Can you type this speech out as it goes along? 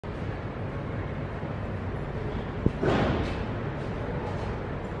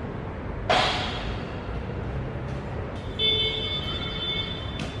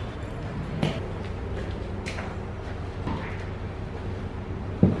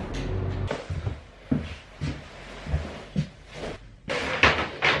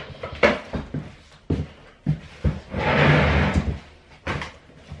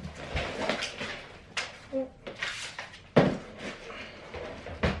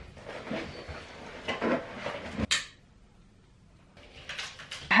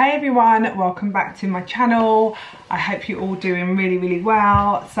Hey everyone, welcome back to my channel. I hope you're all doing really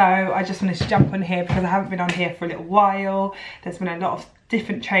well. So I just wanted to jump on here because I haven't been on here for a little while. There's been a lot of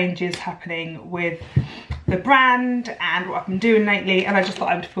different changes happening with the brand and what I've been doing lately, and I just thought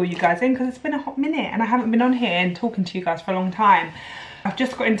I would fill you guys in because it's been a hot minute and I haven't been on here and talking to you guys for a long time. I've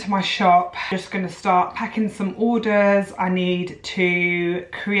just got into my shop, just going to start packing some orders. I need to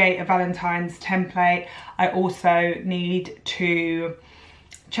create a Valentine's template. I also need to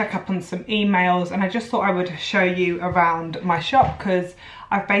check up on some emails, and I just thought I would show you around my shop because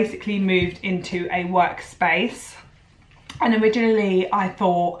I've basically moved into a workspace, and originally I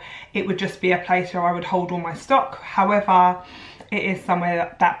thought it would just be a place where I would hold all my stock. However, it is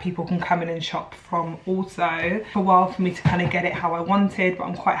somewhere that people can come in and shop from also. For a while for me to kind of get it how I wanted, but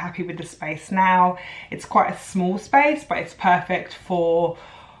I'm quite happy with the space now. It's quite a small space, but it's perfect for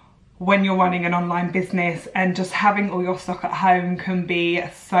when you're running an online business, and just having all your stock at home can be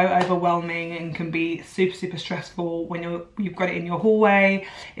so overwhelming and can be super stressful when you've got it in your hallway,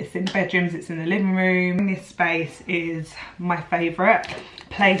 it's in bedrooms, it's in the living room. This space is my favorite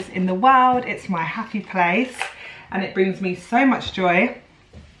place in the world. It's my happy place and it brings me so much joy.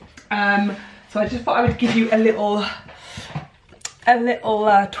 So I just thought I would give you a little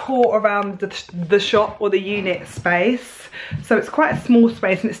tour around the shop or the unit space. So it's quite a small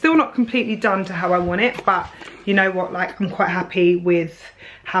space and it's still not completely done to how I want it, but you know what, like, I'm quite happy with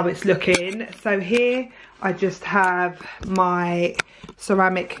how it's looking. So here I just have my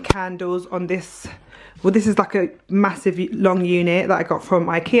ceramic candles on this. Well, this is like a massive long unit that I got from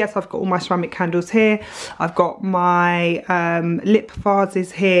IKEA. So I've got all my ceramic candles here. I've got my lip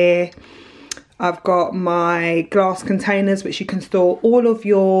vases here. I've got my glass containers which you can store all of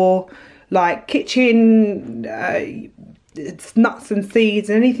your like kitchen nuts and seeds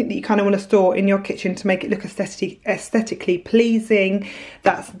and anything that you kind of want to store in your kitchen to make it look aesthetically pleasing.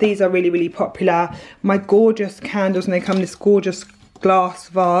 These are really popular. My gorgeous candles, and they come in this gorgeous glass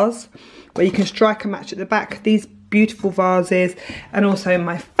vase where you can strike a match at the back. These beautiful vases, and also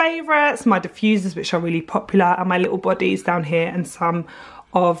my favourites, my diffusers, which are really popular, and my little bodies down here, and some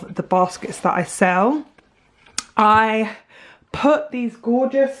of the baskets that I sell. I put these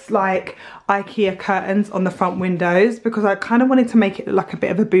gorgeous like IKEA curtains on the front windows because I kind of wanted to make it look like a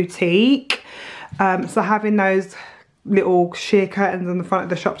bit of a boutique. So having those little sheer curtains on the front of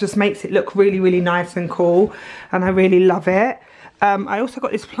the shop just makes it look really nice and cool, and I really love it. I also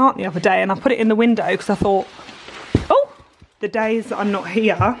got this plant the other day and I put it in the window because I thought, oh, the days that I'm not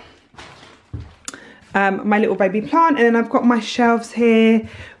here, my little baby plant. And then I've got my shelves here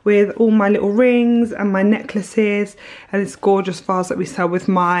with all my little rings and my necklaces, and this gorgeous vase that we sell with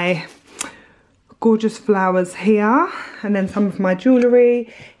my gorgeous flowers here, and then some of my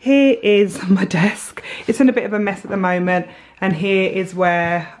jewellery. Here is my desk. It's in a bit of a mess at the moment, and here is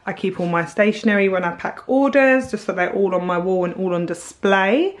where I keep all my stationery when I pack orders, just so they're all on my wall and all on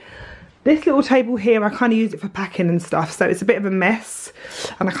display. This little table here, I kind of use it for packing and stuff, so it's a bit of a mess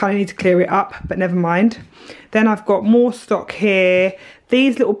and I kind of need to clear it up, but never mind. Then I've got more stock here.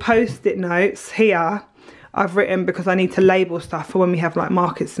 These little post-it notes here I've written because I need to label stuff for when we have like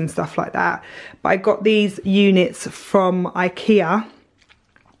markets and stuff like that. But I got these units from IKEA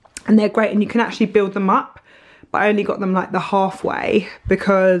and they're great, and you can actually build them up, but I only got them like the halfway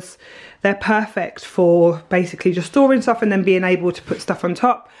because they're perfect for basically just storing stuff and then being able to put stuff on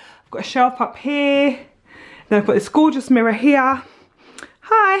top. I've got a shelf up here, then I've got this gorgeous mirror here.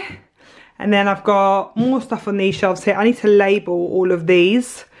 Hi. And then I've got more stuff on these shelves here. I need to label all of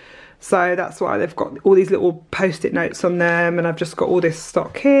these, so that's why they've got all these little post-it notes on them, and I've just got all this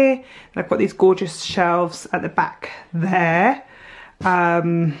stock here, and I've got these gorgeous shelves at the back there.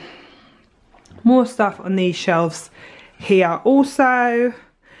 More stuff on these shelves here also,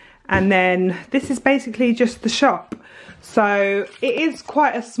 and then this is basically just the shop. So it is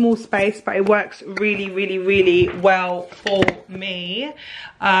quite a small space, but it works really well for me.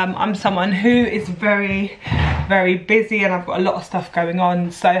 I'm someone who is very busy and I've got a lot of stuff going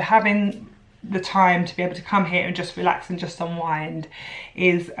on, so having the time to be able to come here and just relax and just unwind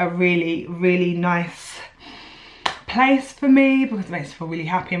is a really nice place for me, because it makes me feel really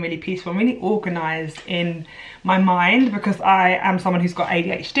happy and really peaceful and really organised in my mind, because I am someone who's got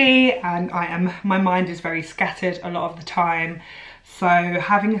ADHD and my mind is very scattered a lot of the time. So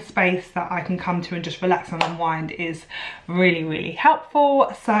having a space that I can come to and just relax and unwind is really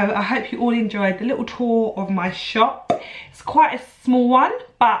helpful. So I hope you all enjoyed the little tour of my shop. It's quite a small one,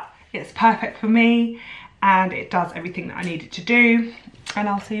 but it's perfect for me and it does everything that I need it to do. And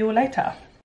I'll see you all later.